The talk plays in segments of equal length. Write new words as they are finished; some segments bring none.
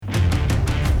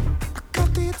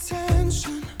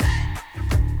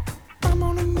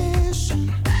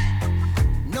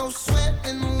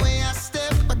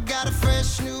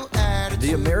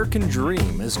American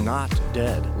dream is not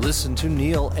dead. Listen to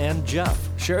Neil and Jeff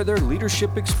share their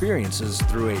leadership experiences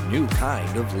through a new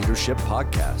kind of leadership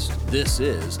podcast. This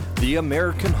is The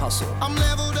American Hustle. I'm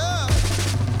leveled up,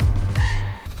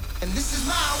 and this is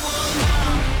my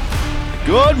world.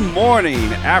 Good morning,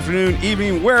 afternoon,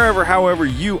 evening, wherever, however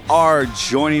you are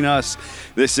joining us.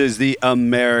 This is The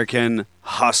American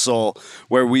Hustle,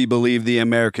 where we believe the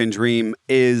American dream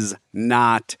is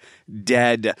not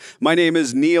dead. My name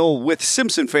is Neil with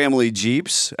Simpson Family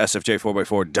Jeeps,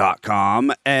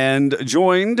 SFJ4x4.com, and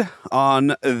joined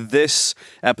on this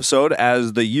episode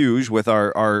as the usual with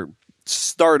our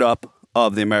startup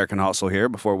of the American Hustle here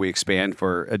before we expand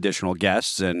for additional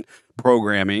guests and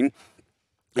programming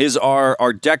is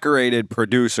our decorated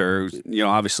producer, who,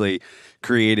 obviously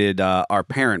created our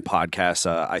parent podcast,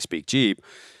 I Speak Jeep,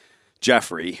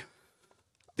 Jeffrey,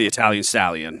 the Italian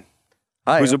Stallion.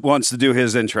 Who wants to do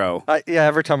his intro? Yeah,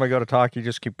 every time I go to talk, you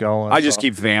just keep going. I just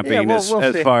keep vamping we'll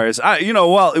as see. far as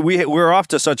we're off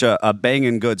to such a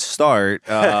banging good start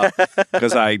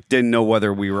because I didn't know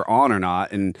whether we were on or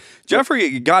not. And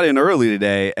Jeffrey got in early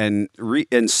today and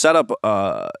set up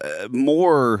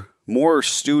more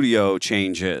studio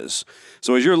changes.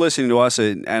 So as you're listening to us,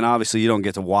 and obviously you don't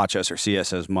get to watch us or see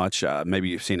us as much, maybe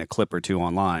you've seen a clip or two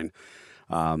online,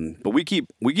 but we keep.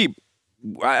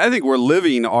 I think we're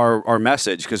living our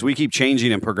message because we keep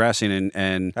changing and progressing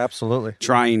and absolutely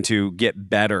trying to get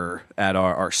better at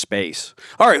our space.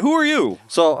 All right, who are you?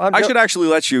 So I should actually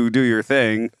let you do your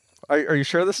thing. Are you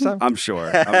sure this time? I'm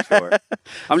sure.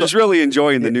 I'm just really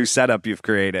enjoying the new setup you've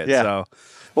created. Yeah. So.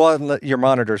 Well, your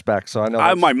monitor's back, so I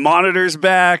know. My monitor's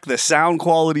back. The sound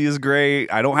quality is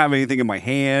great. I don't have anything in my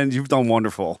hand. You've done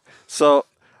wonderful. So,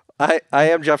 I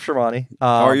am Jeff Shermani.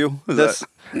 Are you? This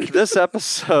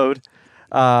episode,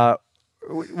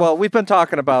 we've been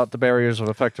talking about the barriers of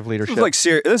effective leadership.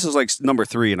 This is like number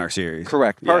 3 in our series.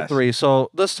 Correct, part 3.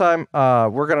 So this time,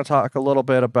 we're going to talk a little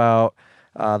bit about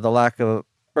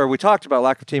we talked about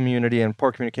lack of team unity and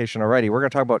poor communication already. We're going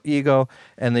to talk about ego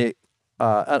and the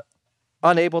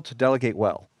unable to delegate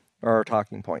well, are our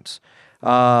talking points.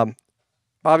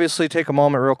 Obviously, take a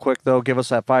moment real quick, though. Give us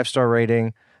that 5-star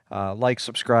rating,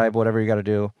 subscribe, whatever you got to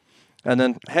do. And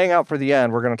then hang out for the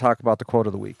end. We're going to talk about the quote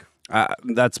of the week.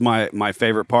 That's my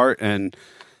favorite part. And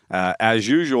as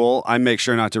usual, I make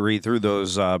sure not to read through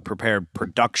those prepared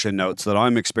production notes that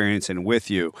I'm experiencing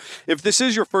with you. If this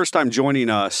is your first time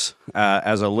joining us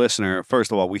as a listener,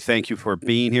 first of all, we thank you for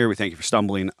being here. We thank you for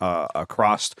stumbling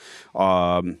across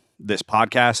this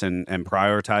podcast and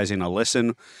prioritizing a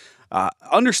listen.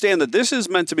 Understand that this is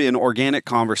meant to be an organic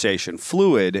conversation,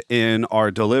 fluid in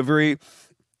our delivery,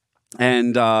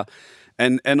 and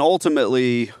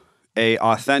ultimately a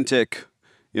authentic,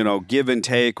 give and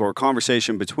take or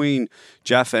conversation between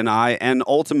Jeff and I, and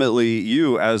ultimately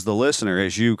you as the listener,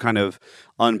 as you kind of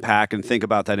unpack and think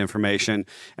about that information.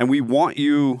 And we want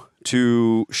you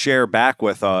to share back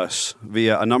with us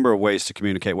via a number of ways to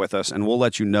communicate with us, and we'll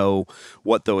let you know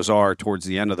what those are towards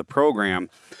the end of the program.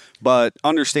 But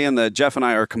understand that Jeff and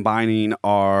I are combining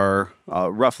our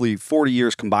roughly 40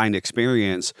 years combined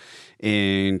experience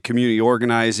in community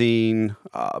organizing,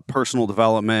 personal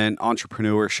development,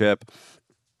 entrepreneurship,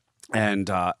 and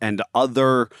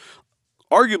other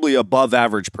arguably above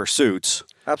average pursuits.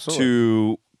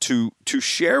 Absolutely. To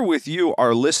share with you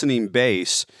our listening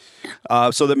base,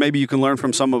 so that maybe you can learn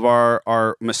from some of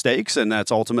our mistakes, and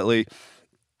that's ultimately,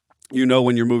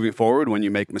 when you're moving forward, when you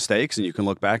make mistakes, and you can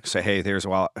look back and say, hey, there's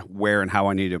where and how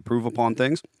I need to improve upon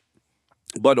things.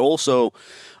 But also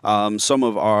some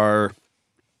of our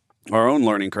own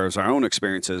learning curves, our own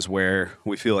experiences where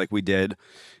we feel like we did,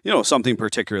 something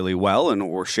particularly well, and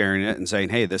we're sharing it and saying,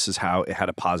 hey, this is how it had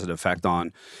a positive effect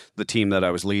on the team that I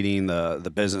was leading,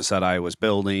 the business that I was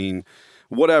building,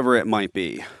 whatever it might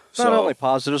be. Not only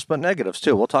positives, but negatives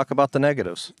too. We'll talk about the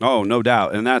negatives. Oh, no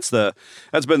doubt. And that's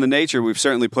been the nature. We've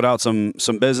certainly put out some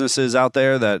businesses out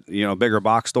there that, bigger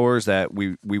box stores that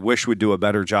we wish would do a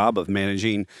better job of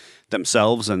managing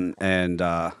themselves and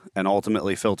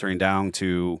ultimately filtering down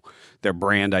to their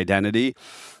brand identity.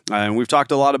 And we've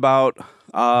talked a lot about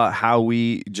how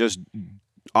we just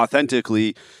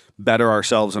authentically better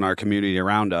ourselves and our community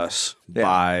around us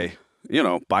by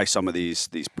some of these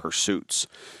pursuits.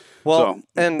 Well,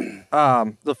 and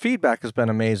the feedback has been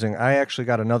amazing. I actually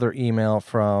got another email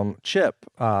from Chip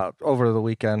over the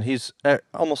weekend. He's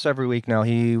almost every week now.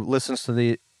 He listens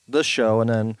to this show and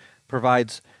then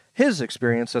provides his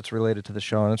experience that's related to the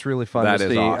show, and it's really fun to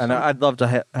see. Awesome. And I'd love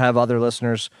to have other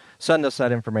listeners send us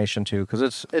that information too, because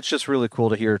it's just really cool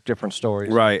to hear different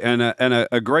stories. Right, and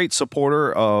a great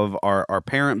supporter of our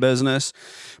parent business,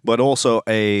 but also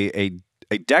a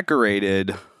a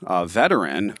decorated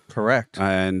veteran. Correct.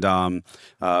 And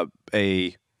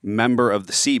a member of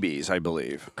the Seabees, I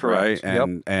believe. Correct.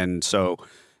 Right? And so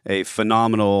a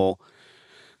phenomenal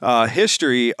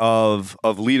history of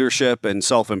leadership and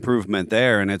self-improvement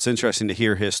there. And it's interesting to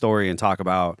hear his story and talk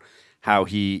about how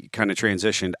he kind of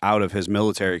transitioned out of his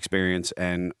military experience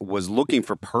and was looking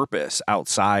for purpose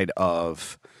outside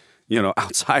of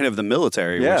the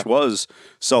military, Yeah. which was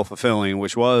self-fulfilling,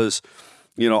 which was,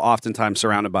 oftentimes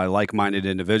surrounded by like-minded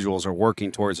individuals or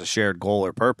working towards a shared goal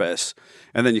or purpose.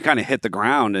 And then you kind of hit the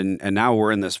ground, and now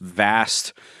we're in this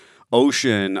vast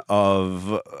ocean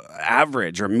of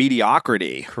average or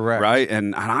mediocrity. Correct. Right?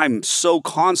 And I'm so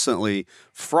constantly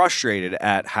frustrated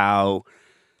at how,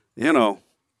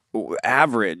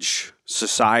 average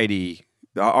society,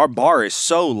 our bar is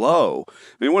so low. I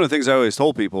mean, one of the things I always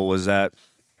told people was that,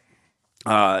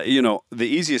 the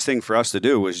easiest thing for us to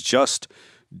do was just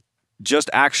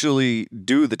actually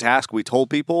do the task we told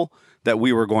people that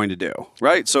we were going to do,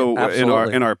 right? So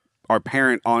Absolutely. in our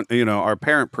parent our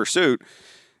parent pursuit,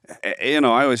 I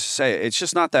always say it's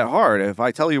just not that hard. If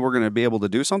I tell you we're going to be able to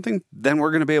do something, then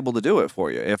we're going to be able to do it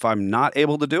for you. If I'm not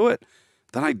able to do it,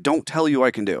 then I don't tell you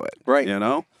I can do it. Right.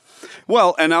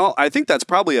 Well, and I think that's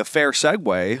probably a fair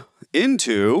segue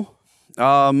into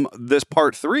this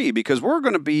part 3, because we're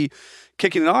going to be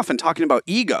kicking it off and talking about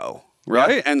ego,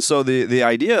 right? Yeah. And so the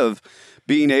idea of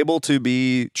being able to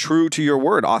be true to your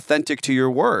word, authentic to your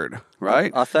word,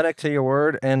 right? Authentic to your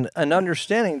word, and an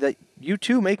understanding that you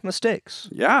too make mistakes.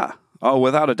 Yeah. Oh,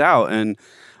 without a doubt. And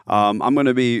I'm going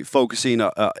to be focusing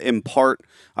in part.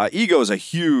 Ego is a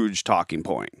huge talking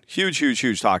point.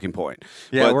 Huge talking point.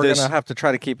 Yeah, But we're this- going to have to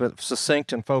try to keep it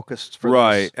succinct and focused for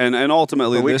right. this. And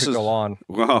ultimately, But we this could is go on.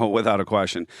 Well, without a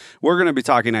question. We're going to be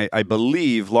talking, I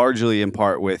believe, largely in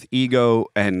part with ego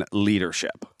and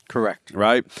leadership. Correct.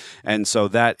 Right? And so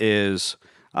that is,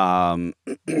 again,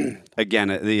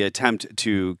 the attempt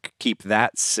to keep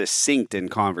that succinct in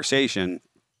conversation,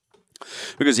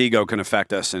 because ego can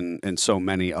affect us in so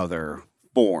many other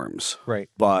forms. Right.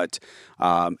 But,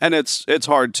 and it's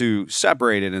hard to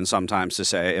separate it, and sometimes to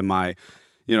say, am I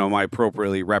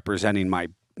appropriately representing my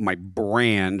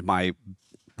brand, my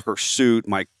pursuit,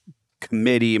 my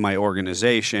committee, my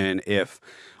organization, if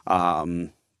my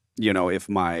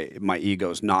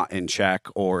ego's not in check,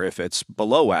 or if it's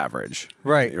below average.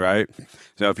 Right. Right.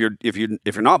 So if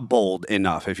you're not bold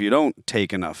enough, if you don't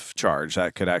take enough charge,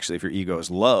 that could actually, if your ego is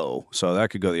low, so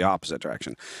that could go the opposite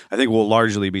direction. I think we'll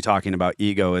largely be talking about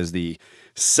ego as the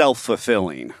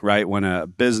self-fulfilling, right? When a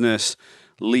business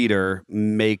leader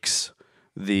makes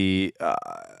the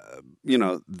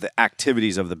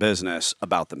activities of the business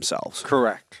about themselves.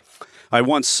 Correct. I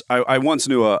once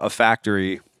knew a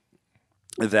factory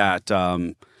that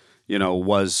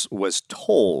was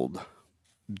told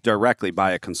directly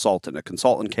by a consultant. A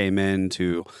consultant came in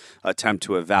to attempt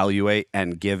to evaluate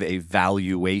and give a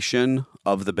valuation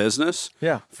of the business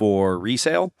for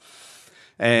resale.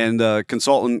 And the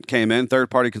consultant came in,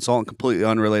 third-party consultant, completely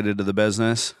unrelated to the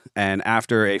business. And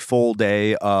after a full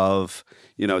day of,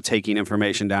 taking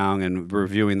information down and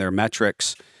reviewing their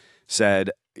metrics,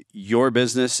 said, your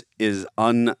business is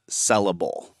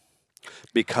unsellable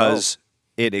because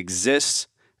it exists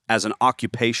as an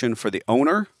occupation for the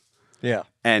owner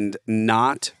and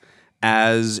not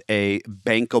as a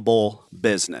bankable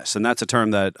business. And that's a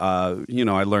term that,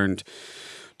 I learned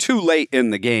too late in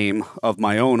the game of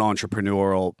my own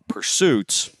entrepreneurial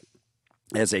pursuits,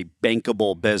 as a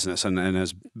bankable business. And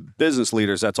as business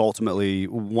leaders, that's ultimately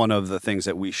one of the things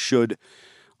that we should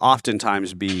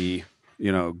oftentimes be,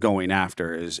 going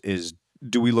after is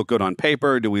do we look good on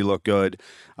paper? Do we look good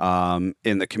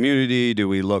in the community? Do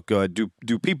we look good?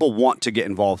 Do people want to get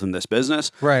involved in this business?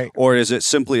 Right. Or is it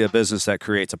simply a business that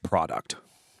creates a product?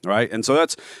 Right. And so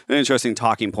that's an interesting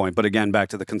talking point. But again, back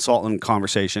to the consultant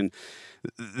conversation,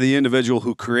 the individual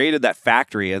who created that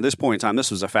factory, at this point in time,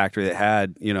 this was a factory that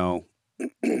had,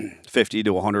 50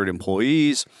 to 100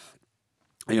 employees,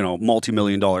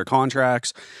 multi-million-dollar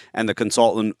contracts. And the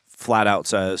consultant flat out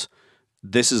says,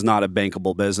 this is not a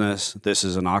bankable business. This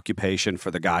is an occupation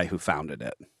for the guy who founded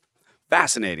it.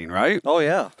 Fascinating, right? Oh,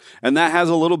 yeah. And that has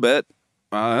a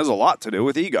lot to do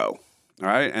with ego,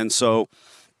 right? And so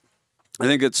I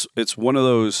think it's one of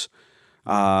those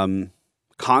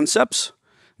concepts.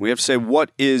 We have to say,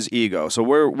 what is ego? So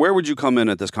where would you come in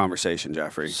at this conversation,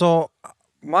 Jeffrey? So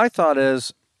my thought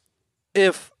is,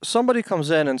 if somebody comes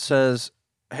in and says,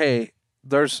 hey,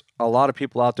 there's a lot of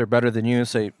people out there better than you, and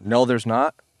say, no, there's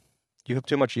not, you have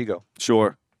too much ego.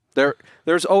 Sure.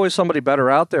 There's always somebody better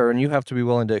out there, and you have to be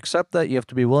willing to accept that. You have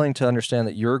to be willing to understand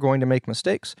that you're going to make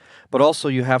mistakes, but also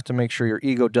you have to make sure your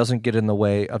ego doesn't get in the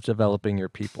way of developing your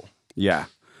people. Yeah.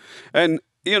 And,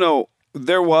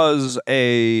 there was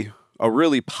a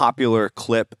really popular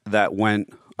clip that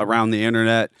went around the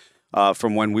internet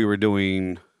from when we were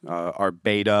doing our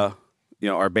beta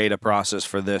process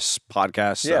for this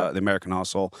podcast, The American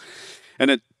Hustle.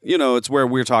 And it's where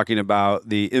we're talking about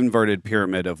the inverted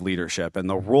pyramid of leadership and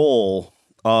the role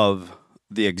of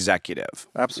the executive.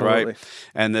 Absolutely. Right?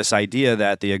 And this idea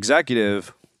that the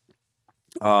executive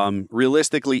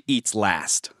realistically eats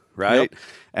last, right? Yep.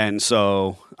 And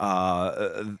so,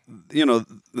 when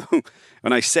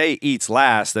I say eats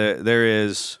last, there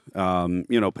is,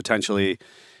 potentially,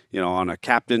 on a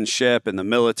captain ship in the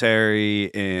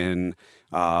military, in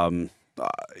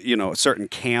certain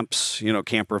camps,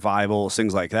 camp revivals,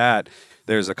 things like that.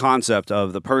 There's a concept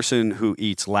of the person who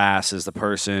eats last is the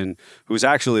person who's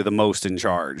actually the most in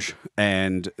charge,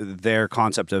 and their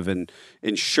concept of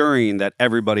ensuring that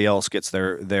everybody else gets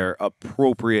their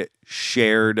appropriate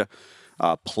shared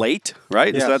plate,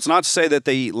 right? Yes. So that's not to say that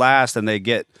they eat last and they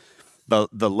get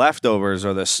the leftovers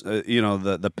or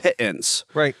the pittance,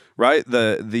 right?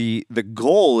 The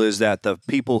goal is that the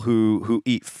people who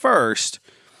eat first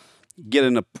get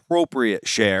an appropriate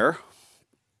share,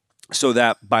 so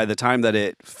that by the time that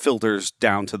it filters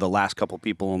down to the last couple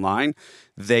people in line,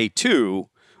 they too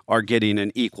are getting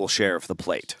an equal share of the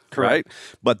plate. Correct. Right?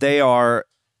 But they are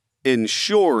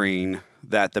ensuring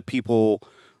that the people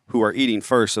who are eating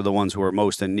first are the ones who are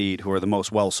most in need, who are the most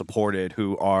well supported,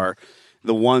 who are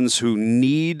the ones who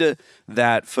need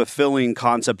that fulfilling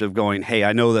concept of going, hey,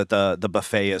 I know that the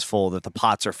buffet is full, that the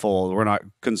pots are full. We're not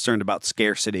concerned about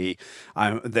scarcity.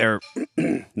 They're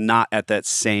not at that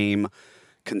same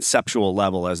conceptual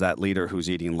level as that leader who's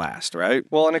eating last, right?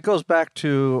 Well, and it goes back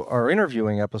to our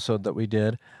interviewing episode that we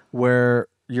did, where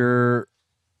your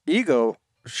ego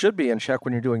should be in check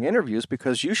when you're doing interviews,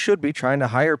 because you should be trying to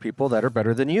hire people that are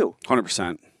better than you.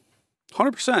 100%.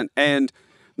 100%. And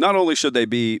not only should they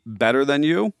be better than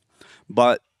you,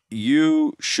 but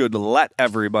you should let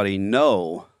everybody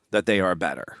know that they are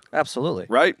better. Absolutely.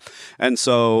 Right? And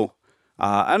so,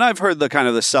 and I've heard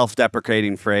the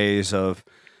self-deprecating phrase of,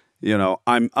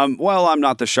 I'm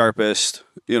not the sharpest,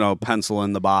 pencil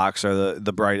in the box, or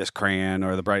the brightest crayon,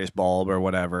 or the brightest bulb, or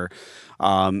whatever.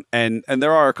 And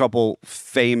there are a couple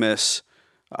famous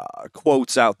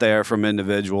quotes out there from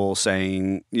individuals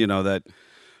saying, that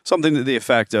something to the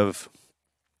effect of,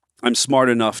 I'm smart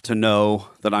enough to know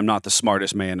that I'm not the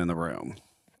smartest man in the room,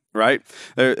 right?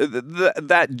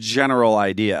 That general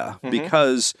idea,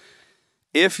 because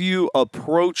if you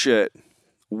approach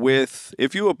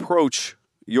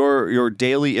your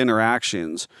daily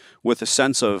interactions with a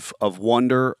sense of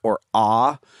wonder or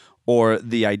awe, or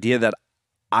the idea that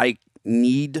I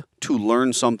need to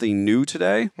learn something new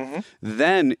today,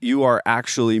 then you are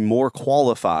actually more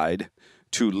qualified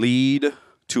to lead,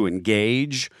 to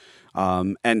engage,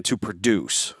 and to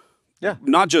produce. Yeah.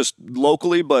 Not just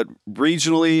locally, but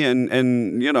regionally and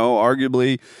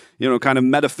arguably, kind of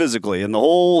metaphysically, in the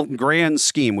whole grand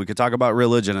scheme. We could talk about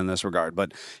religion in this regard.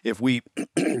 But if we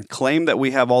claim that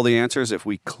we have all the answers, if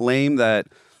we claim that,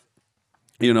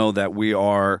 that we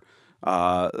are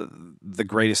the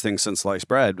greatest thing since sliced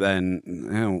bread,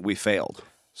 then we failed.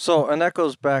 So, and that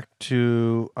goes back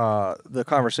to the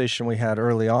conversation we had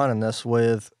early on in this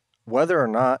with whether or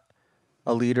not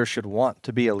a leader should want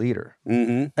to be a leader.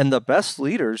 Mm-hmm. And the best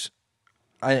leaders,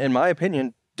 in my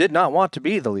opinion, did not want to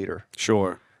be the leader.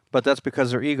 Sure. But that's because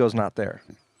their ego's not there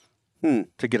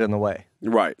to get in the way.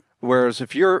 Right. Whereas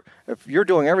if you're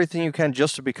doing everything you can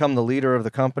just to become the leader of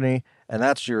the company, and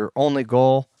that's your only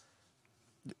goal,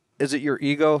 is it your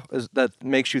ego that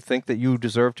makes you think that you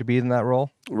deserve to be in that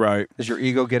role? Right. Is your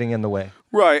ego getting in the way?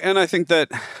 Right. And I think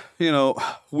that,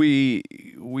 we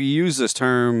use this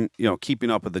term,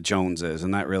 keeping up with the Joneses,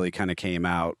 and that really kind of came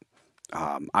out,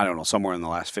 somewhere in the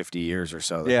last 50 years or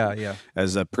so. Yeah.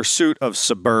 As a pursuit of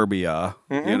suburbia,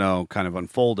 kind of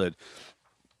unfolded.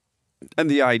 And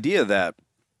the idea that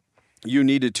you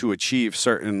needed to achieve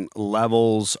certain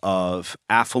levels of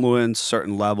affluence,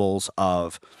 certain levels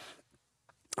of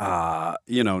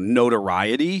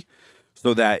notoriety,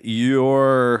 so that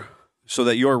your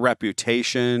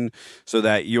reputation, so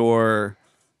that your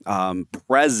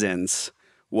presence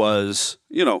was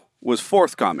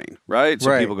forthcoming, right?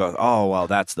 So people go, oh, well,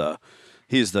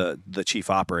 he's the chief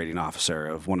operating officer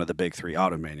of one of the big three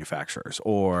auto manufacturers,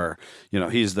 or,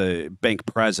 he's the bank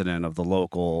president of the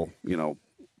local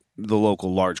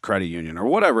large credit union, or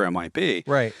whatever it might be.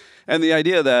 Right. And the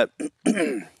idea that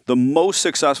the most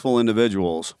successful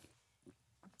individuals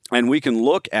And we can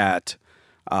look at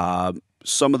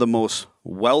some of the most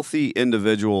wealthy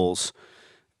individuals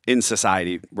in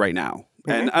society right now.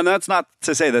 And that's not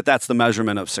to say that that's the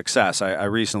measurement of success. I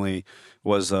recently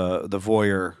was the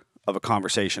voyeur of a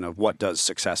conversation of what does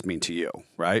success mean to you,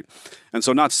 right? And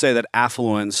so not to say that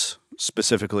affluence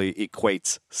specifically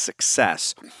equates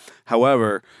success.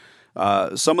 However,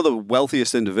 some of the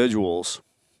wealthiest individuals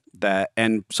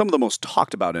and some of the most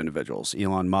talked about individuals,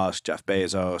 Elon Musk, Jeff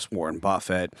Bezos, Warren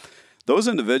Buffett, those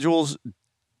individuals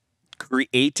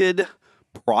created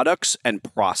products and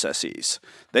processes.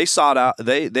 They sought out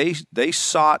they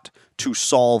sought to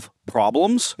solve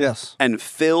problems Yes. and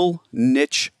fill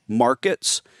niche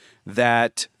markets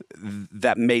that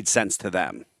made sense to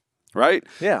them. Right?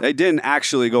 Yeah. They didn't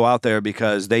actually go out there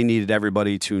because they needed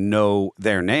everybody to know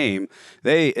their name.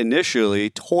 They initially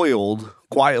toiled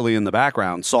quietly in the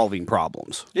background solving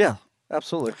problems. Yeah,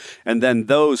 absolutely. And then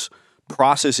those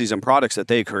processes and products that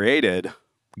they created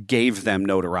gave them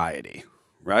notoriety,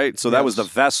 right? So that was the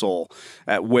vessel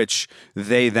at which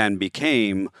they then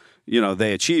became,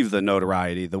 they achieved the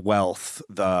notoriety, the wealth,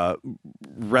 the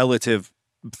relative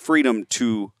freedom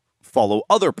to follow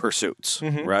other pursuits,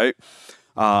 right?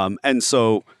 And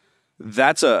so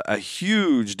that's a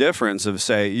huge difference of,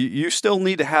 say, you still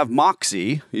need to have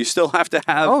moxie. You still have to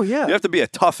have, you have to be a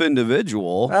tough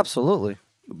individual. Absolutely.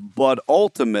 But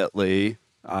ultimately,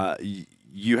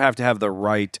 you have to have the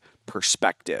right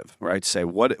perspective, right? Say,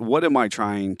 what am I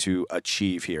trying to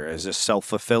achieve here? Is this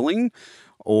self-fulfilling,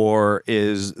 or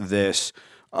is this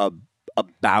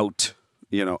about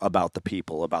the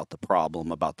people, about the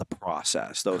problem, about the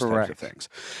process, those types of things?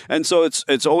 And so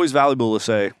it's always valuable to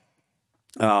say,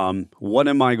 what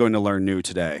am I going to learn new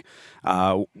today?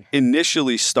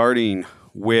 Initially starting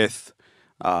with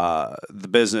the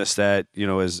business that,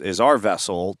 is our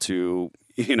vessel to,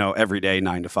 every day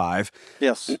 9 to 5.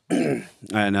 Yes.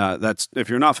 And that's, if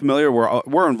you're not familiar,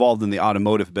 we're involved in the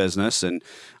automotive business. And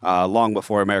long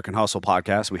before American Hustle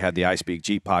podcast, we had the I Speak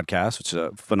Jeep podcast, which is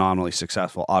a phenomenally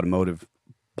successful automotive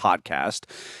podcast.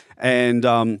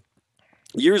 And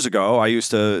years ago, I used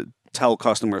to tell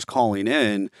customers calling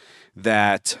in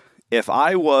that if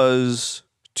I was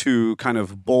to kind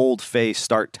of bold-face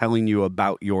start telling you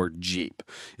about your Jeep,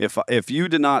 if you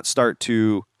did not start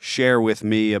to share with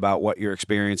me about what your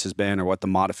experience has been or what the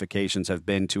modifications have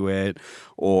been to it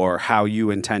or how you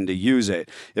intend to use it,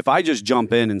 if I just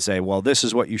jump in and say, well, this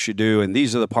is what you should do and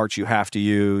these are the parts you have to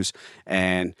use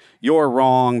and you're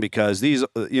wrong because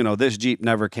this Jeep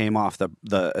never came off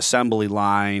the assembly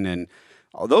line and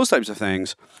all those types of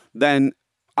things, then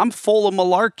I'm full of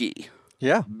malarkey.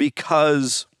 Yeah.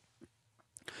 Because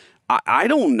I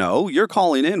don't know. You're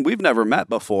calling in. We've never met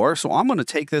before. So I'm going to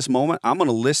take this moment. I'm going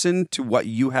to listen to what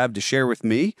you have to share with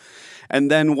me. And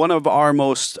then one of our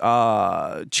most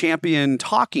champion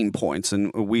talking points,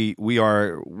 and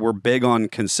we're big on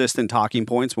consistent talking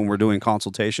points when we're doing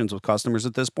consultations with customers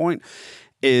at this point,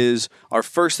 is our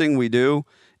first thing we do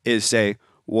is say,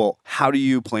 well, how do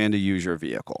you plan to use your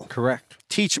vehicle? Correct.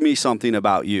 Teach me something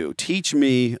about you. Teach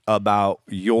me about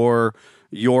your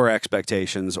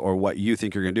expectations or what you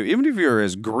think you're going to do. Even if you're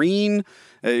as green,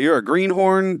 you're a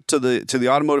greenhorn to the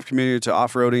automotive community, to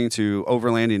off-roading, to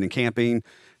overlanding and camping.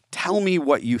 Tell me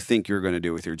what you think you're going to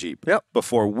do with your Jeep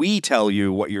before we tell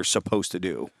you what you're supposed to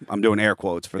do. I'm doing air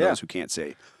quotes for those who can't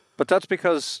see. But that's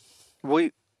because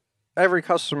every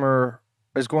customer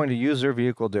is going to use their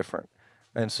vehicle different.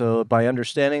 And so by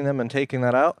understanding them and taking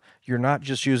that out, you're not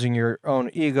just using your own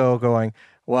ego going,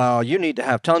 well, you need to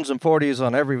have tons and 40s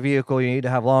on every vehicle. You need to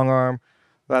have long arm.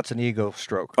 That's an ego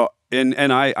stroke. Oh,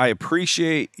 and I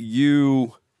appreciate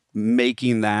you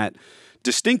making that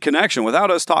distinct connection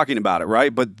without us talking about it,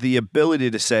 right? But the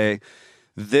ability to say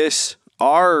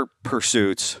our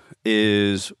pursuits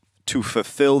is to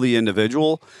fulfill the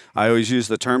individual. I always use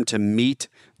the term to meet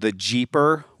the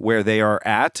Jeeper where they are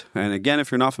at. And again,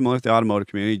 if you're not familiar with the automotive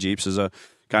community, Jeeps is a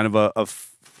kind of a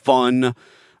fun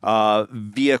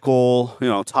vehicle,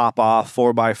 top off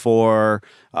 4x4.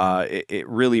 It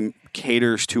really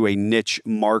caters to a niche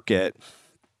market.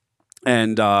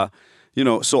 And, so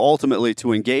ultimately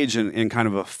to engage in kind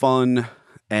of a fun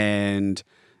and,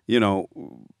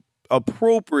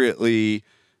 appropriately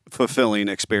fulfilling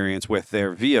experience with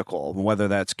their vehicle, whether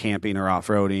that's camping or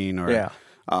off-roading or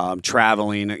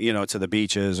traveling, to the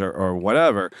beaches or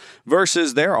whatever,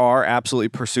 versus there are absolutely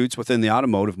pursuits within the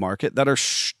automotive market that are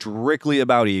strictly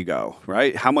about ego,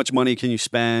 right? How much money can you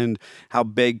spend? How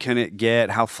big can it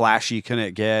get? How flashy can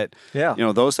it get? Yeah.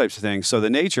 Those types of things. So the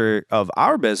nature of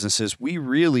our business is we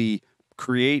really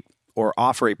create or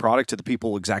offer a product to the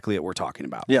people exactly that we're talking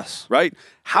about. Yes. Right?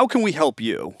 How can we help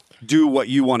you do what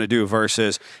you want to do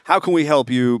versus how can we help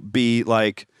you be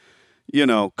like,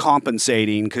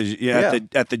 compensating because you're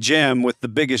at the gym with the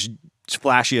biggest,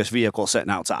 flashiest vehicle sitting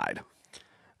outside.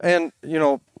 And,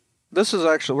 this is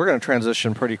actually, we're going to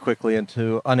transition pretty quickly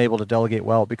into unable to delegate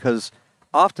well because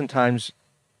oftentimes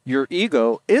your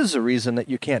ego is the reason that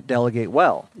you can't delegate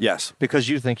well. Yes. Because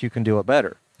you think you can do it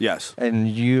better. Yes. And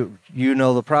you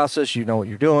know the process, you know what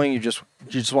you're doing, you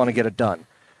just want to get it done.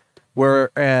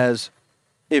 Whereas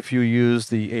if you use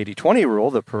the 80-20 rule,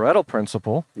 the Pareto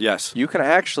principle, yes, you can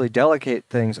actually delegate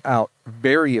things out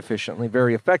very efficiently,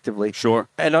 very effectively. Sure.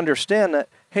 And understand that,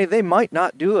 hey, they might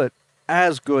not do it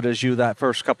as good as you that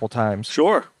first couple times.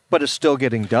 Sure. But it's still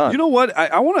getting done. You know what?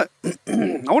 I want to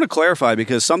I want to clarify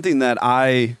because something that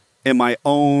I, in my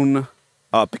own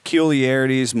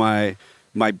peculiarities, my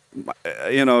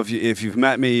if you've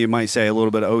met me, you might say a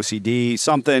little bit of OCD,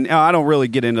 something. I don't really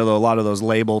get into a lot of those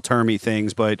label termy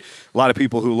things, but a lot of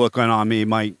people who look on me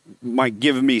might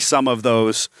give me some of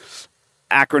those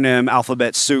acronym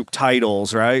alphabet soup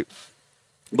titles, right?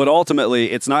 But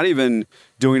ultimately, it's not even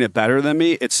doing it better than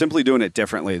me. It's simply doing it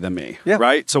differently than me,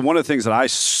 right? So one of the things that I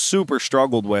super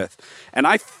struggled with, and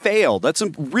I failed. That's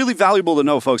really valuable to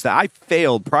know, folks, that I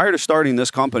failed prior to starting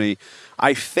this company.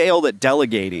 I failed at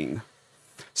delegating.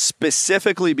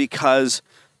 Specifically because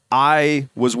I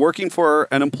was working for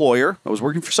an employer. I was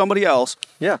working for somebody else.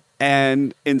 Yeah.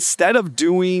 And instead of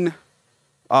doing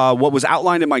what was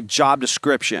outlined in my job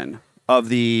description of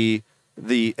the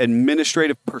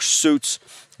administrative pursuits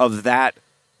of that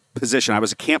position, I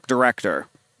was a camp director,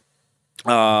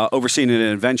 overseeing an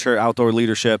adventure, outdoor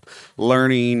leadership,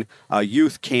 learning,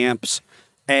 youth camps.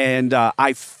 And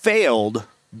I failed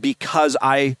because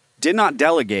I did not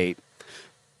delegate.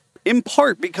 In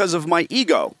part because of my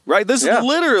ego, right? This is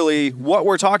literally what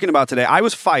we're talking about today. I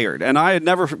was fired, and I had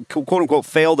never, quote unquote,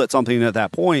 failed at something at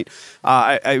that point.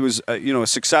 I was, a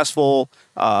successful,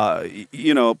 not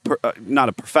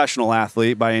a professional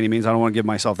athlete by any means. I don't want to give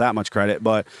myself that much credit,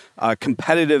 but a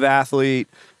competitive athlete.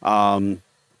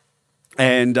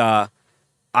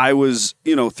 I was,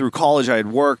 through college, I had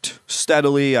worked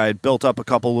steadily. I had built up a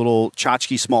couple little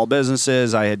tchotchke small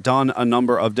businesses. I had done a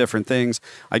number of different things.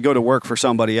 I'd go to work for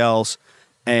somebody else.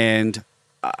 And,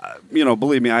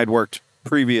 believe me, I had worked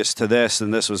previous to this,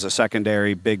 and this was a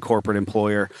secondary big corporate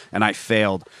employer, and I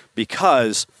failed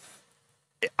because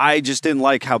I just didn't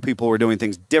like how people were doing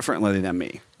things differently than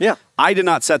me. Yeah. I did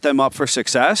not set them up for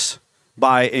success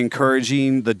by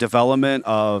encouraging the development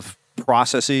of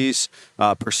processes,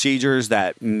 procedures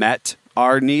that met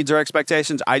our needs or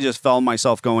expectations. I just found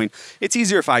myself going, it's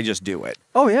easier if I just do it.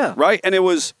 Oh, yeah. Right? And it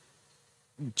was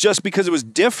just because it was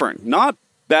different, not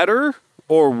better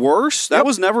or worse. That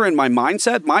was never in my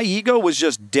mindset. My ego was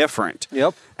just different.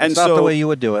 Yep. And it's not the way you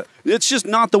would do it. It's just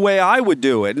not the way I would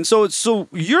do it. And so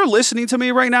you're listening to me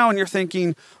right now and you're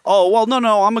thinking, oh, well,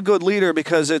 no, I'm a good leader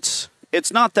because it's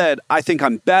not that I think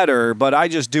I'm better, but I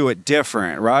just do it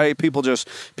different, right? People just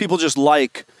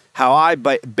like how I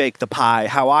bake the pie,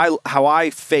 how I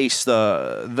face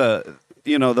the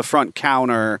front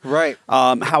counter, right?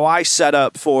 How I set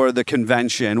up for the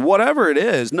convention, whatever it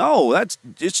is. No,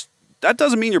 that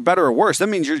doesn't mean you're better or worse. That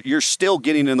means you're still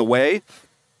getting in the way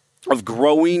of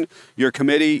growing your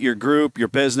committee, your group, your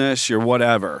business, your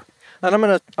whatever. And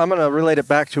I'm gonna relate it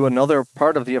back to another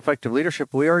part of the effective leadership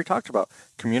we already talked about: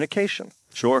 communication.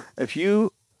 Sure. If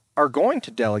you are going to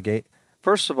delegate,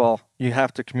 first of all, you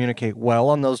have to communicate well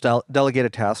on those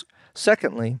delegated tasks.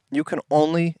 Secondly, you can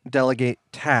only delegate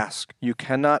task. You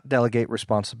cannot delegate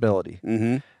responsibility.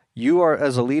 Mm-hmm. You are,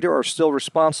 as a leader, are still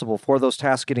responsible for those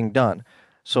tasks getting done.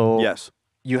 So yes,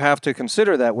 you have to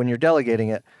consider that when you're delegating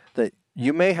it, that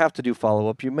you may have to do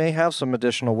follow-up. You may have some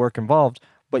additional work involved,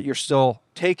 but you're still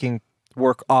taking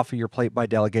work off of your plate by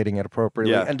delegating it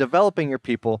appropriately and developing your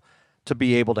people to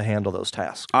be able to handle those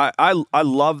tasks. I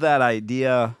love that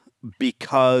idea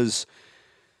because,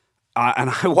 and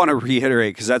I want to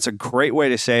reiterate because that's a great way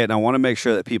to say it, and I want to make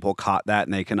sure that people caught that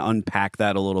and they can unpack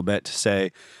that a little bit to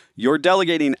say, you're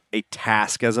delegating a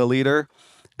task as a leader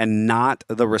and not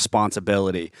the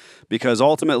responsibility. Because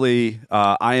ultimately,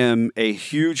 I am a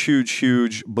huge, huge,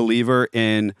 huge believer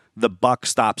in the buck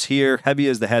stops here. Heavy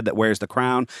is the head that wears the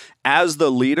crown. As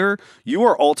the leader, you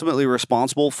are ultimately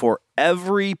responsible for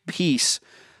every piece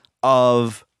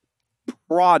of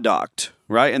product,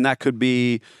 right? And that could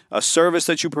be a service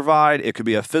that you provide. It could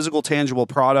be a physical, tangible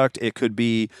product. It could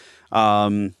be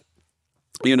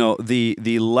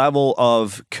the level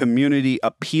of community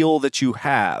appeal that you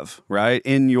have, right,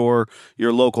 in your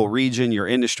local region, your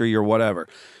industry, or whatever.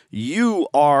 You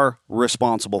are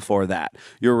responsible for that.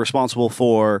 You're responsible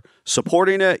for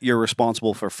supporting it. You're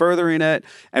responsible for furthering it.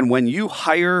 And when you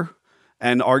hire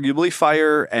and arguably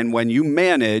fire, and when you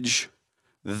manage,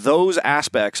 those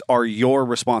aspects are your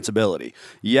responsibility.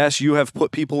 Yes, you have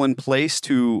put people in place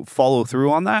to follow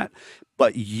through on that,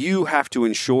 but you have to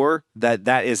ensure that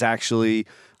that is actually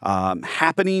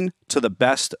happening to the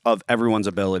best of everyone's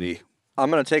ability.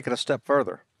 I'm going to take it a step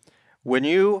further. When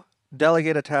you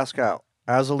delegate a task out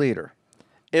as a leader,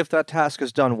 if that task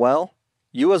is done well,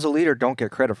 you as a leader don't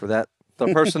get credit for that. The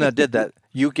person that did that,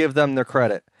 you give them their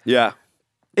credit. Yeah.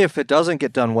 If it doesn't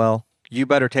get done well, you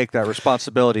better take that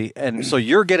responsibility. And so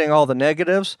you're getting all the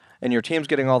negatives and your team's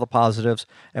getting all the positives.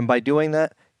 And by doing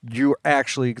that, you're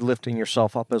actually lifting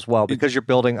yourself up as well because you're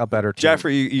building a better team.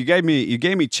 Jeffrey, you gave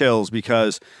me chills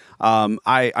because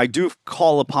I do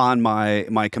call upon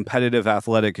my competitive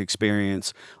athletic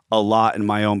experience a lot in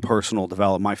my own personal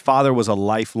development. My father was a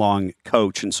lifelong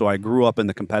coach, and so I grew up in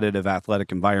the competitive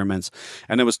athletic environments,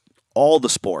 and it was all the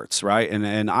sports, right?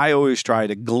 And I always try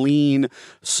to glean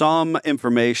some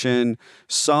information,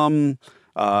 some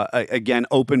again,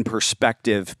 open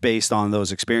perspective based on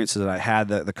those experiences that I had,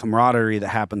 the camaraderie that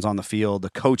happens on the field, the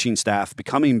coaching staff,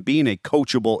 being a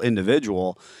coachable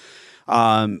individual.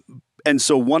 And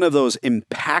so one of those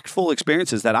impactful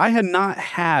experiences that I had not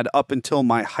had up until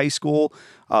my high school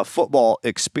football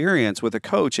experience with a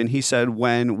coach, and he said,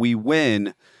 when we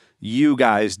win, you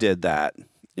guys did that.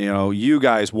 You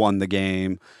guys won the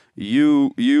game.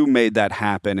 You made that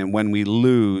happen. And when we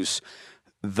lose,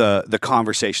 the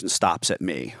conversation stops at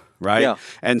me, right? Yeah.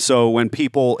 And so when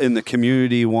people in the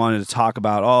community wanted to talk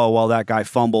about, oh, well, that guy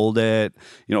fumbled a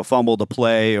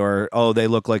play, or, oh, they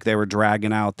look like they were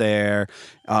dragging out there.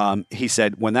 He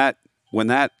said, when that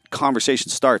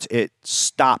conversation starts, it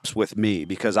stops with me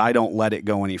because I don't let it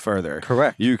go any further.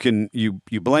 Correct. You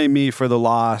blame me for the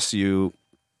loss. We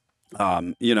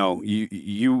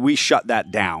shut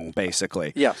that down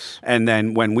basically. Yes. And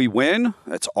then when we win,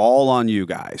 it's all on you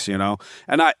guys,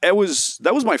 And that was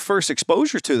my first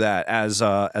exposure to that as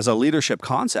a leadership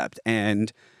concept.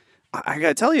 And I got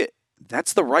to tell you,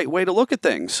 that's the right way to look at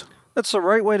things. That's the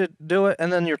right way to do it.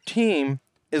 And then your team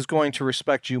is going to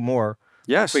respect you more.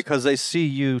 Yes. Because they see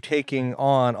you taking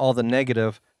on all the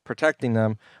negative, protecting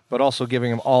them, but also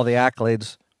giving them all the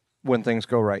accolades when things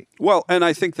go right. Well, and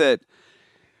I think that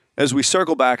as we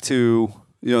circle back to,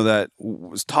 that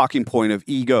talking point of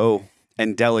ego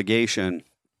and delegation,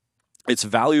 it's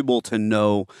valuable to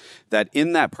know that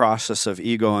in that process of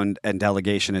ego and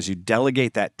delegation, as you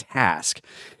delegate that task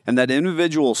and that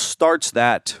individual starts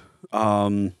that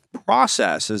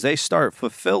process, as they start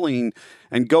fulfilling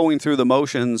and going through the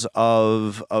motions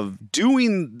of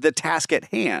doing the task at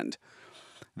hand,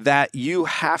 that you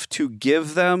have to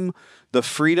give them the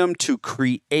freedom to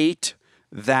create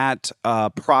that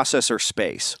process or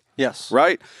space. Yes.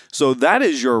 Right? So that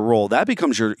is your role. That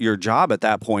becomes your job at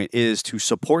that point, is to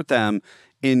support them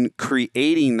in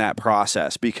creating that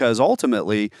process, because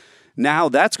ultimately now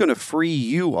that's going to free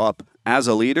you up as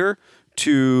a leader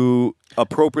to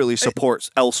appropriately support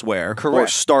elsewhere. Correct. Or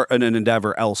start an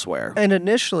endeavor elsewhere. And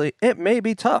initially, it may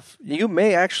be tough. You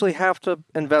may actually have to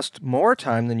invest more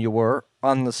time than you were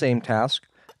on the same task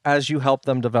as you help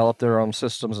them develop their own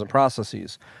systems and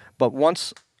processes. But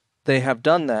once they have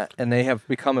done that and they have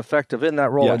become effective in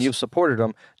that role, Yes. and you've supported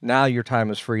them, now your time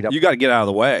is freed up. You got to get out of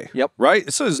the way. Yep.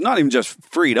 Right? So it's not even just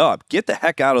freed up. Get the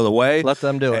heck out of the way. Let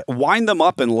them do it. Wind them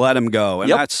up and let them go. And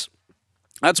Yep.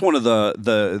 that's one of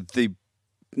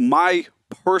my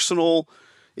personal,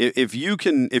 if you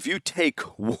take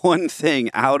one thing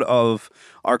out of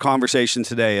our conversation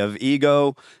today of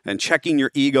ego and checking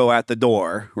your ego at the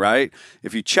door, right?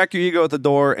 If you check your ego at the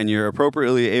door and you're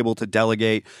appropriately able to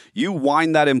delegate, you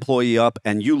wind that employee up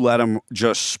and you let them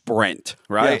just sprint,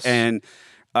 right? Yes.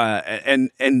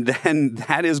 And then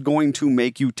that is going to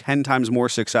make you 10 times more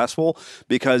successful,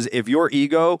 because if your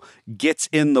ego gets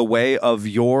in the way of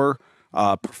your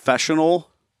professional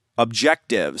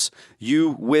objectives,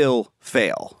 you will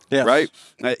fail. Yes. Right?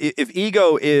 If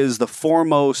ego is the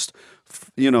foremost,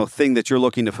 thing that you're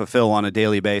looking to fulfill on a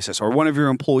daily basis, or one of your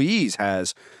employees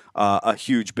has a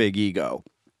huge, big ego,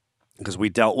 because we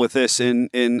dealt with this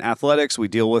in athletics, we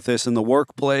deal with this in the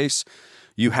workplace.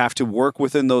 You have to work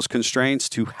within those constraints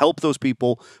to help those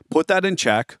people put that in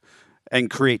check and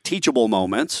create teachable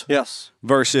moments. Yes.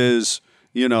 Versus,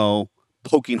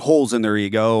 poking holes in their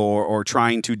ego or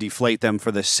trying to deflate them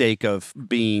for the sake of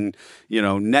being,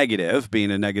 negative,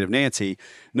 being a negative Nancy.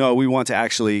 No, we want to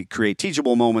actually create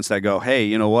teachable moments that go, hey,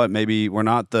 you know what? Maybe we're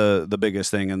not the biggest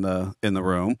thing in the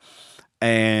room,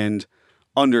 and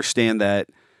understand that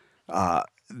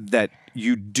that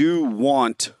you do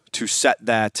want to set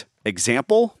that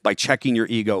example by checking your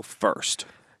ego first.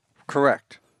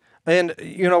 Correct. And,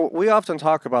 we often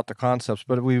talk about the concepts,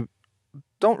 but we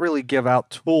don't really give out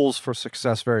tools for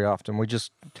success very often. We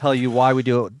just tell you why we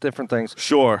do different things.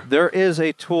 Sure. There is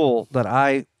a tool that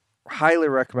I highly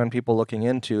recommend people looking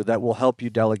into that will help you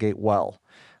delegate well.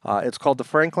 It's called the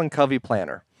Franklin Covey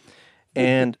Planner.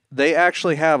 And they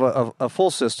actually have a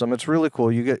full system. It's really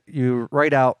cool. You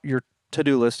write out your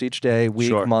to-do list each day, week,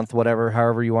 Sure. month, whatever,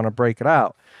 however you want to break it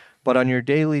out. But on your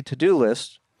daily to-do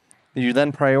list, you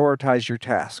then prioritize your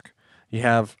task. You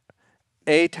have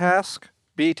A task,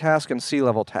 B task, and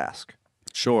C-level task.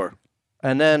 Sure.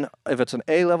 And then if it's an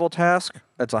A-level task,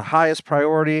 that's a highest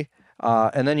priority.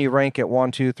 And then you rank it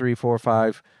 1, 2, 3, 4,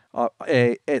 5. So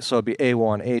it'd be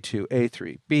A1, A2,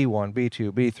 A3, B1,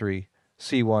 B2, B3,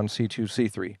 C1, C2,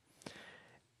 C3.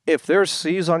 If there's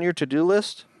C's on your to-do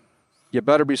list, you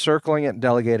better be circling it and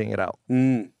delegating it out.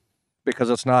 Because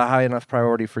it's not a high enough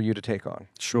priority for you to take on.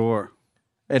 Sure.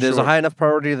 It is Sure. a high enough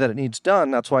priority that it needs done.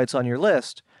 That's why it's on your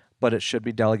list, but it should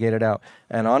be delegated out.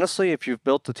 And honestly, if you've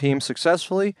built the team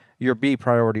successfully, your B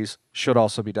priorities should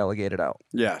also be delegated out.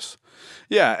 Yes.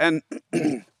 Yeah. And,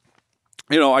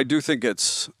 I do think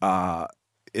it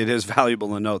is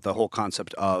valuable to note the whole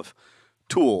concept of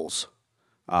tools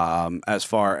as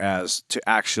far as to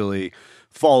actually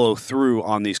follow through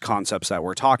on these concepts that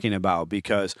we're talking about,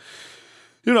 because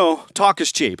talk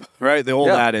is cheap, right? The old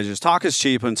adage is talk is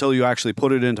cheap until you actually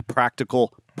put it into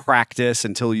practical practice,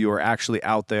 until you are actually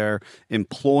out there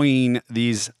employing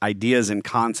these ideas and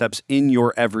concepts in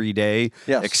your everyday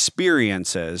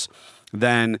experiences.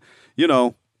 Then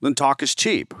talk is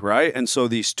cheap, right? And so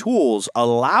these tools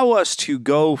allow us to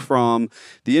go from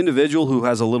the individual who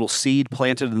has a little seed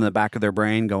planted in the back of their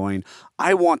brain going,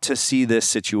 I want to see this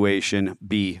situation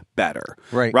be better.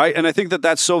 Right. And I think that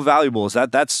that's so valuable, is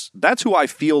that's who I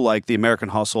feel like the American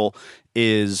Hustle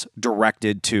is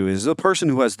directed to, is the person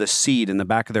who has the seed in the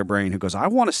back of their brain who goes, I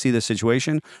want to see this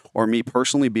situation, or me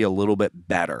personally, be a little bit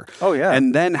better. Oh, yeah.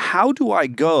 And then how do I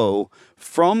go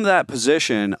from that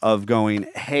position of going,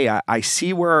 hey, I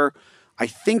see where I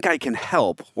think I can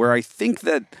help, where I think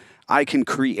that I can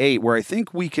create, where I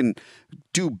think we can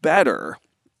do better.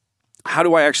 How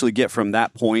do I actually get from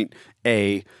that point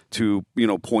A to,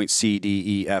 point C, D,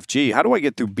 E, F, G? How do I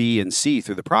get through B and C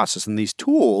through the process? And these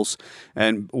tools,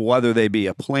 and whether they be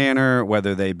a planner,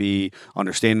 whether they be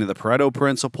understanding the Pareto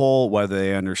principle, whether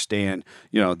they understand,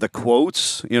 the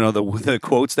quotes, the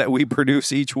quotes that we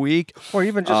produce each week, Or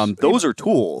even just those are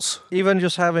tools. even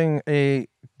just having a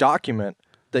document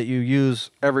that you use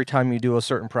every time you do a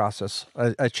certain process,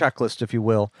 a checklist, if you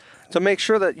will, to make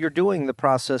sure that you're doing the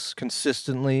process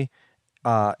consistently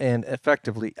and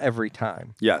effectively every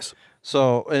time. Yes.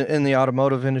 So in the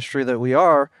automotive industry that we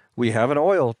have an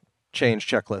oil change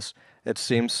checklist. It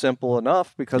seems simple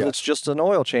enough because it's just an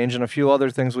oil change and a few other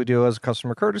things we do as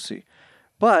customer courtesy.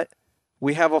 But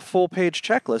we have a full page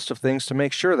checklist of things to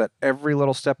make sure that every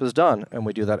little step is done, and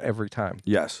we do that every time.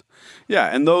 Yes. Yeah,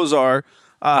 and those are,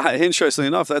 interestingly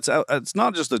enough, it's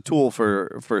not just a tool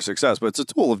for success, but it's a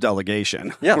tool of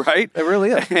delegation. Yeah, right? It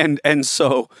really is. And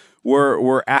so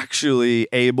we're actually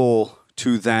able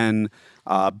to then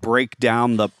break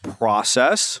down the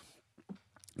process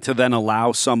to then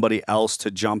allow somebody else to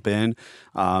jump in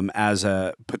as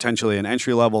a potentially an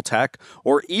entry-level tech,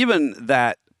 or even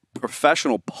that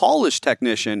professional polish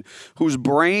technician whose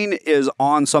brain is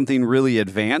on something really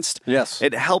advanced. Yes.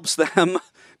 It helps them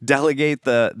delegate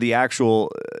the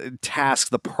actual task,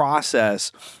 the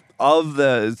process of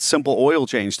the simple oil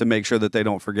change to make sure that they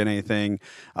don't forget anything.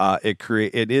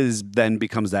 It then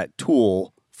becomes that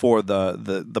tool for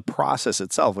the process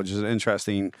itself, which is an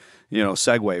interesting,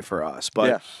 segue for us.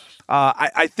 But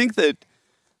I think that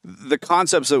the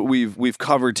concepts that we've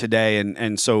covered today,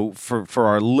 and so for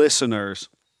our listeners,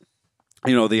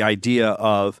 the idea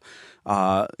of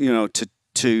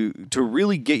to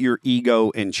really get your ego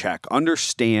in check,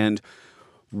 understand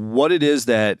what it is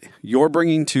that you're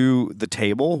bringing to the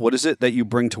table, what is it that you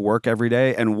bring to work every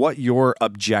day, and what your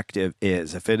objective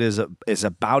is. If it is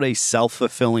about a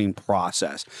self-fulfilling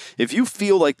process, if you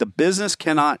feel like the business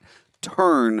cannot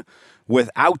turn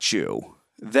without you,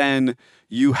 then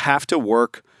you have to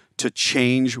work to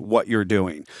change what you're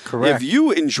doing. Correct. If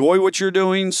you enjoy what you're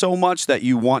doing so much that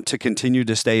you want to continue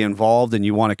to stay involved and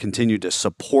you want to continue to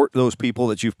support those people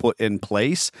that you've put in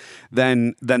place,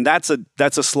 then that's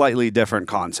a slightly different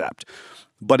concept.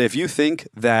 But if you think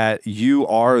that you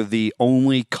are the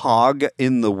only cog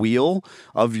in the wheel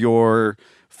of your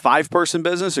 5-person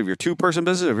business, of your 2-person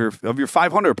business, of your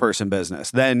 500-person business,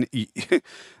 then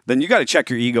you got to check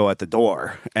your ego at the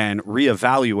door and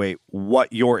reevaluate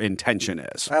what your intention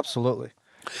is. Absolutely.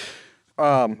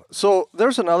 So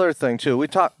there's another thing too.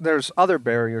 There's other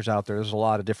barriers out there. There's a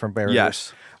lot of different barriers.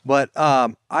 Yes. But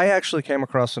I actually came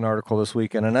across an article this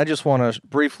weekend, and I just want to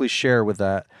briefly share with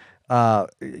that.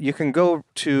 You can go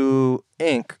to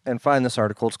Inc. and find this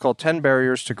article. It's called 10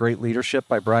 Barriers to Great Leadership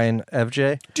by Brian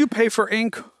Evjay. Do you pay for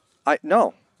Inc.?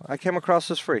 No, I came across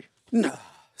this free. No.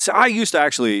 So I used to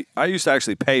actually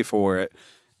pay for it,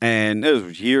 and it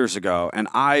was years ago, and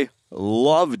I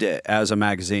loved it as a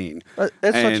magazine.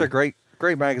 It's such a great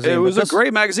magazine. It was a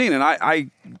great magazine, and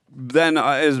I then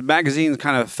as magazines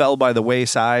kind of fell by the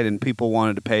wayside, and people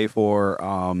wanted to pay for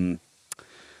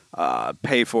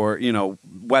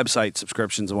website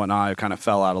subscriptions and whatnot. I kind of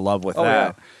fell out of love with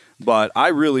that. Yeah. But I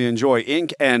really enjoy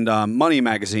Inc. and Money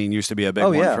Magazine used to be a big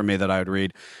one for me that I would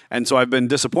read. And so I've been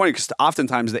disappointed because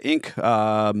oftentimes the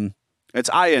Inc. It's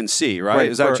INC, right?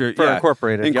 Is that for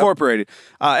Incorporated? Incorporated.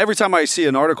 Yep. Every time I see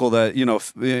an article that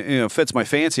fits my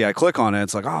fancy, I click on it.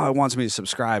 It's like, oh, it wants me to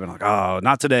subscribe, and I'm like, oh,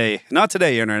 not today,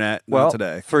 internet, not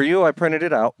today. For you, I printed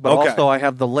it out, but also I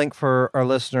have the link for our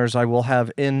listeners. I will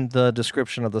have in the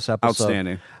description of this episode.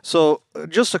 Outstanding. So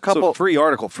just a couple free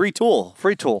article, free tool,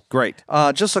 great.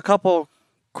 Just a couple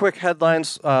quick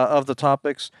headlines of the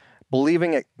topics.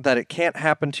 Believing that it can't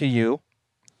happen to you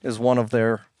is one of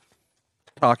their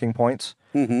talking points.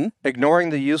 Mm-hmm.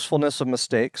 Ignoring the usefulness of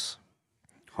mistakes.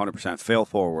 100% fail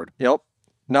forward. Yep.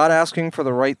 Not asking for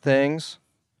the right things.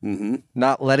 Mm-hmm.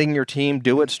 Not letting your team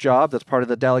do its job. That's part of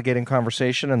the delegating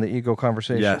conversation and the ego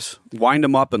conversation. Yes. Wind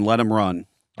them up and let them run.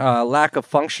 Lack of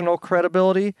functional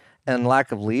credibility and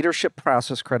lack of leadership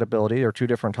process credibility are two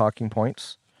different talking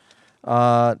points.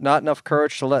 Not enough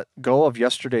courage to let go of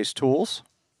yesterday's tools.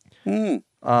 And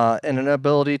an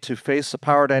ability to face the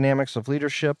power dynamics of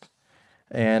leadership.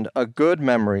 And a good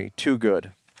memory, too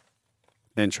good.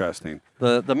 Interesting.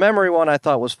 The memory one I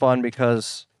thought was fun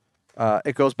because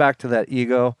it goes back to that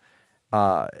ego.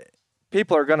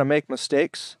 People are going to make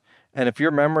mistakes, and if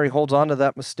your memory holds on to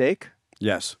that mistake,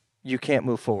 yes, you can't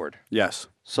move forward. Yes.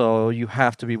 So you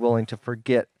have to be willing to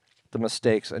forget the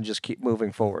mistakes and just keep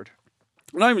moving forward.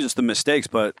 Not even just the mistakes,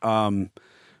 but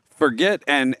forget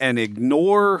and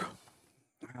ignore.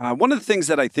 One of the things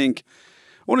that I think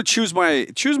I want to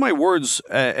choose my words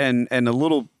and a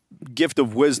little gift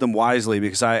of wisdom wisely,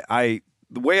 because the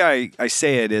way I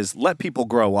say it is let people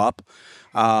grow up.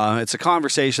 It's a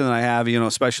conversation that I have,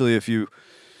 especially if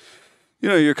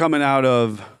you're coming out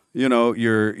of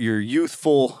your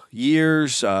youthful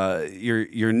years,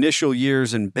 your initial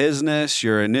years in business,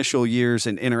 your initial years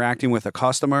in interacting with a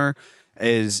customer,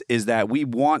 is that we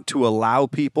want to allow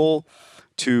people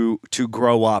to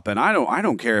grow up. And I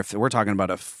don't care if we're talking about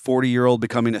a 40-year-old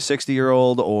becoming a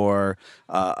 60-year-old or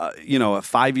a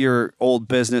 5-year-old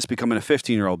business becoming a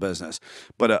 15-year-old business,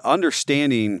 but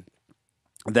understanding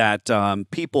that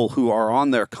people who are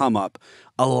on their come up,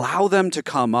 allow them to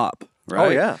come up, right? Oh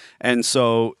yeah. And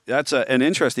so that's an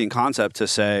interesting concept to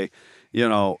say,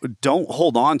 don't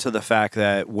hold on to the fact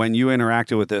that when you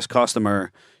interacted with this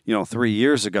customer, 3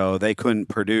 years ago, they couldn't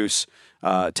produce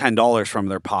 $10 from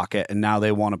their pocket, and now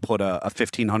they want to put a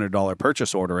 $1,500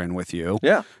 purchase order in with you.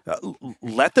 Yeah,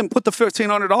 let them put the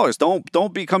 $1,500.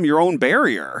 Don't become your own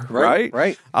barrier, right?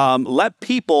 Right. Let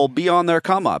people be on their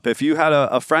come up. If you had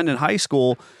a friend in high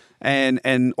school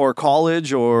and or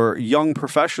college or young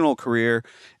professional career,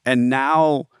 and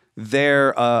now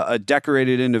they're a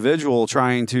decorated individual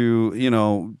trying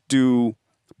to do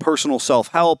personal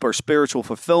self-help or spiritual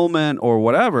fulfillment or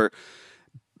whatever,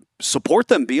 support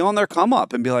them, be on their come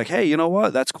up and be like, hey, you know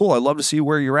what? That's cool. I love to see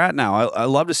where you're at now. I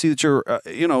love to see that you're,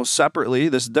 separately,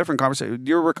 this is a different conversation.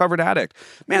 You're a recovered addict.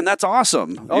 Man, that's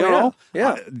awesome.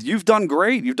 Yeah. You've done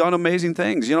great. You've done amazing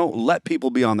things. Let people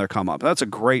be on their come up. That's a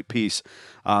great piece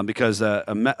because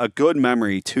a good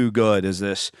memory, too good is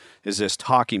this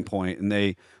talking point,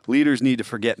 and leaders need to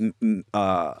forget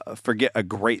a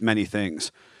great many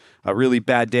things. A really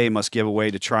bad day must give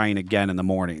way to trying again in the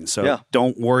morning. So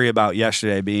Don't worry about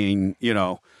yesterday being,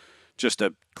 just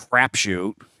a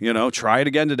crapshoot. Try it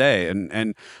again today.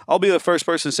 And I'll be the first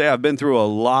person to say I've been through a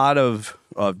lot of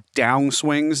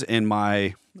downswings in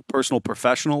my personal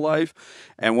professional life.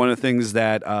 And one of the things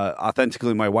that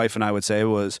authentically my wife and I would say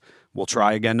was, we'll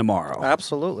try again tomorrow.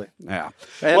 Absolutely. Yeah.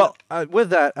 And Well, with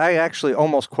that, I actually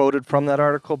almost quoted from that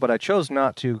article, but I chose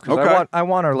not to because Okay. I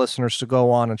want our listeners to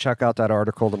go on and check out that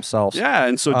article themselves. yeah.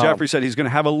 And so Jeffrey said he's going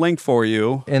to have a link for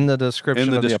you In the description.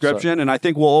 in the of episode. description. And I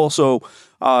think we'll also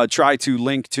try to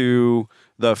link to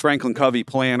the Franklin Covey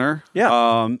planner.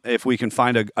 Yeah. If we can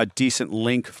find a decent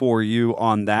link for you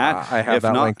on that. I have If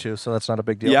that not, link too, so that's not a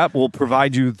big deal. Yeah, we'll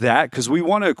provide you that because we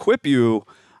want to equip you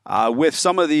with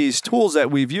some of these tools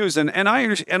that we've used. And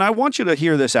I want you to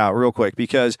hear this out real quick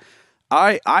because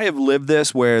I have lived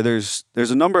this where there's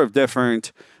a number of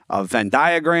different Venn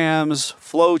diagrams,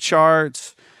 flow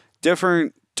charts,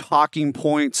 different talking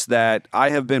points that I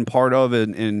have been part of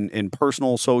in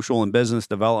personal, social, and business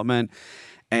development.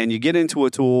 And you get into a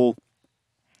tool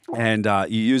and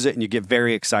you use it and you get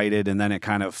very excited and then it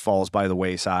kind of falls by the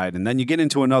wayside. And then you get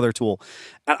into another tool.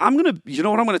 And you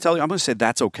know what I'm going to tell you? I'm going to say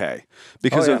that's okay.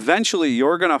 Because eventually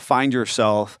you're going to find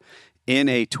yourself in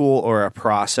a tool or a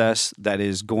process that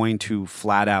is going to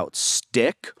flat out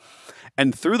stick.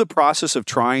 And through the process of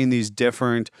trying these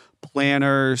different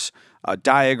planners,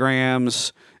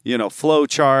 diagrams, flow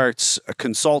charts,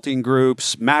 consulting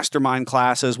groups, mastermind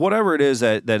classes, whatever it is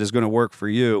that is going to work for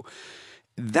you,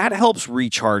 that helps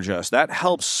recharge us. That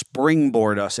helps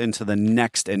springboard us into the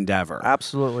next endeavor.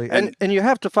 Absolutely. And you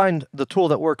have to find the tool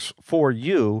that works for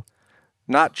you,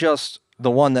 not just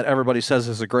the one that everybody says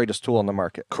is the greatest tool on the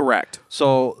market. Correct.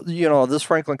 So, this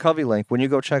Franklin Covey link, when you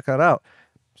go check that out,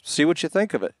 see what you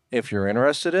think of it. If you're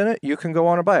interested in it, you can go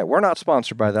on and buy it. We're not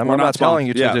sponsored by them. I'm not telling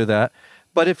you to do that.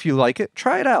 But if you like it,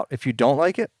 try it out. If you don't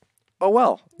like it, oh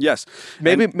well. Yes.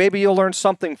 Maybe you'll learn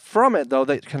something from it though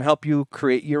that can help you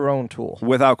create your own tool.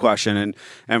 Without question.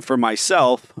 And for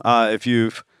myself, if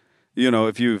you've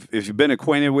been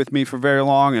acquainted with me for very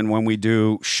long, and when we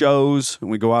do shows and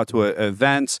we go out to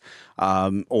events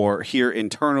or here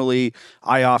internally,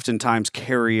 I oftentimes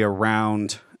carry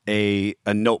around a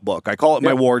notebook. I call it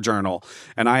my war journal,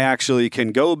 and I actually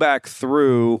can go back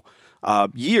through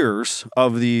years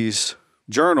of these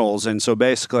journals. And so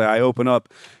basically I open up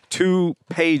 2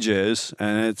 pages,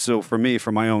 and it's so for me,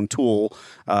 for my own tool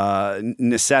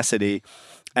necessity,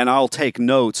 and I'll take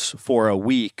notes for a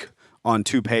week on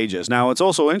 2 pages. Now, what's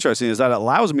also interesting is that it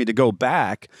allows me to go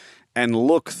back and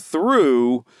look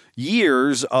through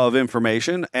years of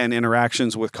information and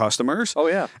interactions with customers. Oh,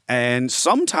 yeah. And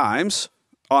sometimes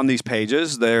on these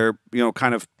pages, they're,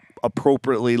 kind of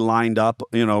appropriately lined up,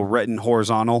 written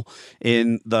horizontal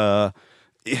in the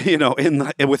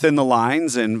within the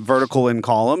lines and vertical in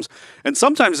columns. And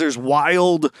sometimes there's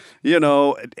wild,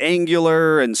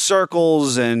 angular and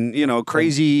circles and,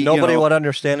 crazy. Nobody would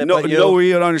understand it. But you.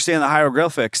 Nobody would understand the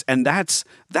hieroglyphics. And that's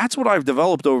what I've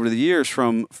developed over the years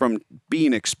from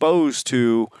being exposed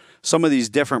to some of these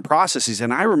different processes.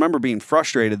 And I remember being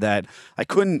frustrated that I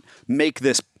couldn't make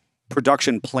this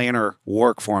production planner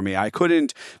work for me. I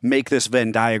couldn't make this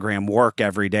Venn diagram work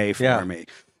every day for me.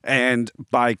 And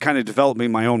by kind of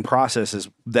developing my own processes,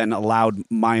 then allowed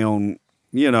my own,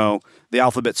 the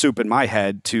alphabet soup in my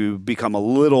head to become a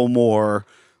little more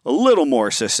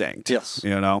succinct. Yes.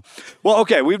 Well,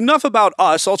 okay, we've enough about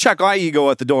us. I'll check my ego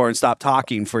at the door and stop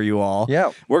talking for you all.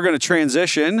 Yeah. We're going to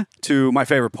transition to my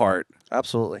favorite part.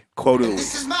 Absolutely. Quote of the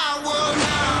This week. is my world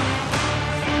now.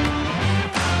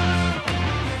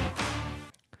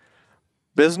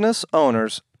 Business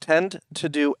owners tend to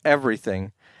do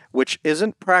everything which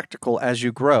isn't practical as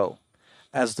you grow.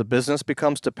 As the business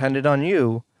becomes dependent on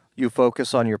you, you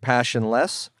focus on your passion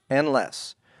less and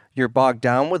less. You're bogged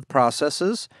down with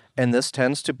processes, and this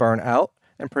tends to burn out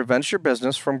and prevents your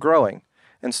business from growing.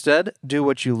 Instead, do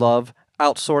what you love,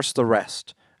 outsource the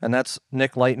rest. And that's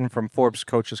Nick Lighton from Forbes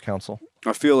Coaches Council.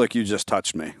 I feel like you just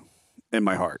touched me in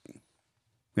my heart.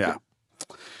 Yeah.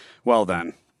 Well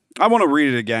then, I want to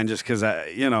read it again just because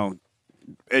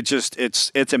it's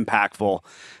impactful,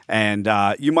 and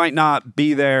you might not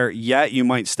be there yet. You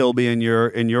might still be in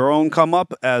your own come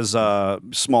up as a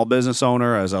small business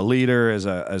owner, as a leader, as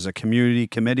a community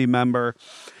committee member.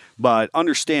 But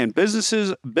understand,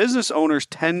 business owners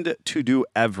tend to do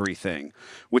everything,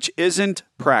 which isn't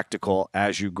practical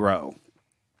as you grow.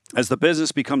 As the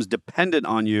business becomes dependent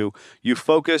on you, you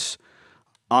focus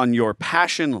on your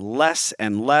passion less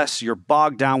and less. You're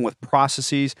bogged down with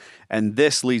processes, and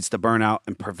this leads to burnout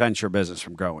and prevents your business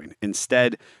from growing.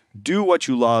 Instead, do what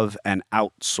you love and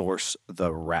outsource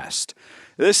the rest.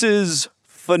 This is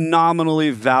phenomenally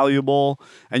valuable,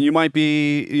 and you might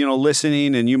be,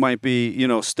 listening, and you might be,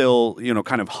 still,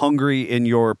 kind of hungry in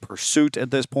your pursuit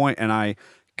at this point, and I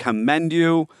commend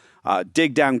you.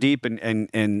 Dig down deep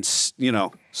and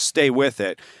stay with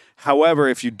it. However,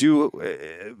 if you do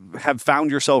have found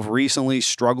yourself recently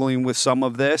struggling with some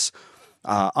of this,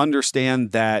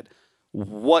 understand that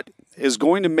what is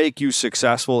going to make you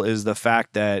successful is the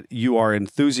fact that you are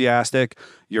enthusiastic,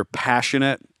 you're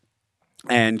passionate,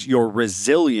 and you're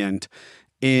resilient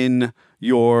in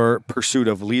your pursuit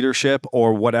of leadership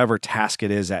or whatever task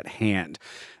it is at hand.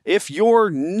 If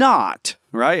you're not,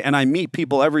 right, and I meet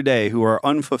people every day who are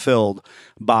unfulfilled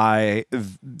by,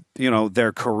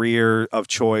 their career of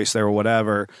choice, their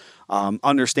whatever,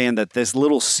 understand that this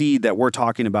little seed that we're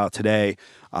talking about today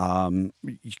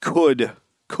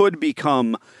could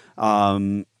become,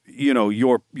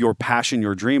 your passion,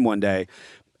 your dream one day.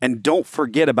 And don't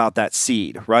forget about that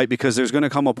seed, right? Because there's going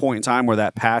to come a point in time where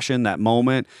that passion, that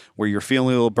moment where you're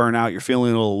feeling a little burnout, you're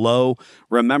feeling a little low,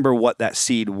 remember what that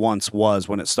seed once was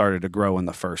when it started to grow in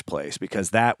the first place, because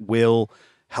that will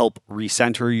help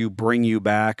recenter you, bring you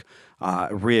back,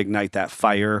 reignite that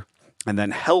fire, and then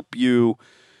help you,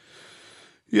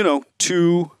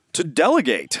 to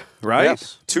delegate, right?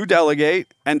 Yes. To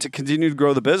delegate and to continue to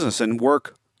grow the business and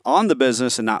work on the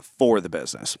business and not for the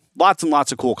business. Lots and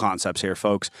lots of cool concepts here,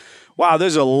 folks. Wow,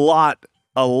 there's a lot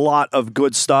of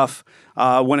good stuff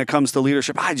when it comes to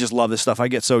leadership. I just love this stuff. I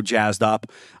get so jazzed up.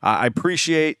 I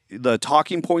appreciate the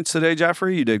talking points today,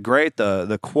 Jeffrey. You did great.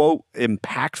 The quote,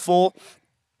 impactful.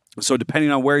 So depending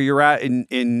on where you're at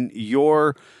in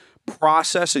your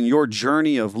process and your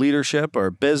journey of leadership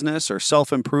or business or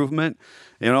self-improvement,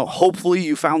 hopefully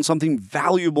you found something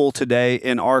valuable today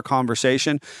in our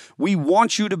conversation. We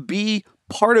want you to be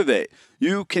part of it.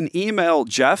 You can email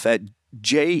Jeff at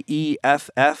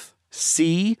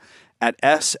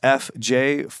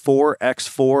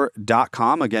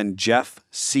jeffc@sfj4x4.com. Again,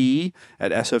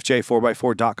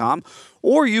 jeffc@sfj4x4.com.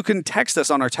 Or you can text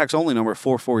us on our text-only number,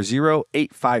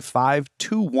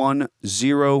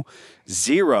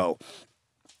 440-855-2100.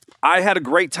 I had a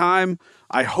great time.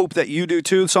 I hope that you do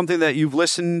too. Something that you've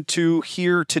listened to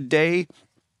here today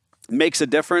makes a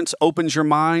difference, opens your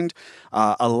mind,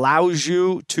 allows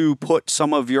you to put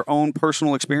some of your own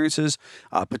personal experiences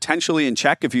potentially in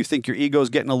check if you think your ego is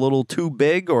getting a little too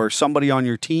big or somebody on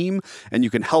your team and you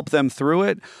can help them through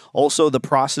it. Also, the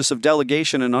process of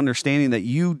delegation and understanding that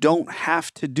you don't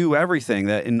have to do everything,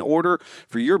 that in order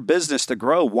for your business to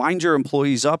grow, wind your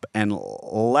employees up and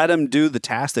let them do the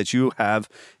tasks that you have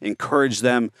encouraged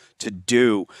them to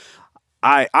do.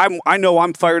 I know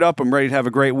I'm fired up. I'm ready to have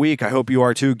a great week. I hope you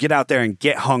are too. Get out there and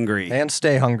get hungry. And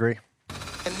stay hungry.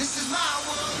 And this is my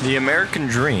world. The American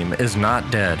dream is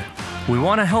not dead. We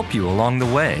want to help you along the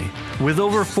way. With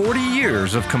over 40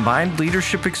 years of combined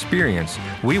leadership experience,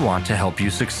 we want to help you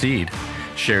succeed.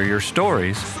 Share your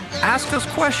stories, ask us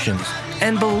questions,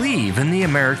 and believe in the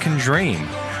American dream.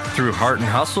 Through Heart and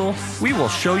Hustle, we will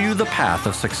show you the path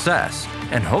of success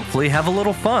and hopefully have a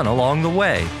little fun along the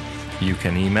way. You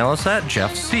can email us at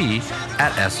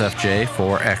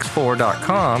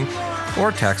jeffc@sfj4x4.com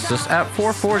or text us at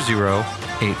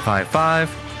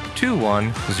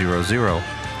 440-855-2100.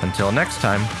 Until next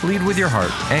time, lead with your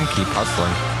heart and keep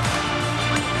hustling.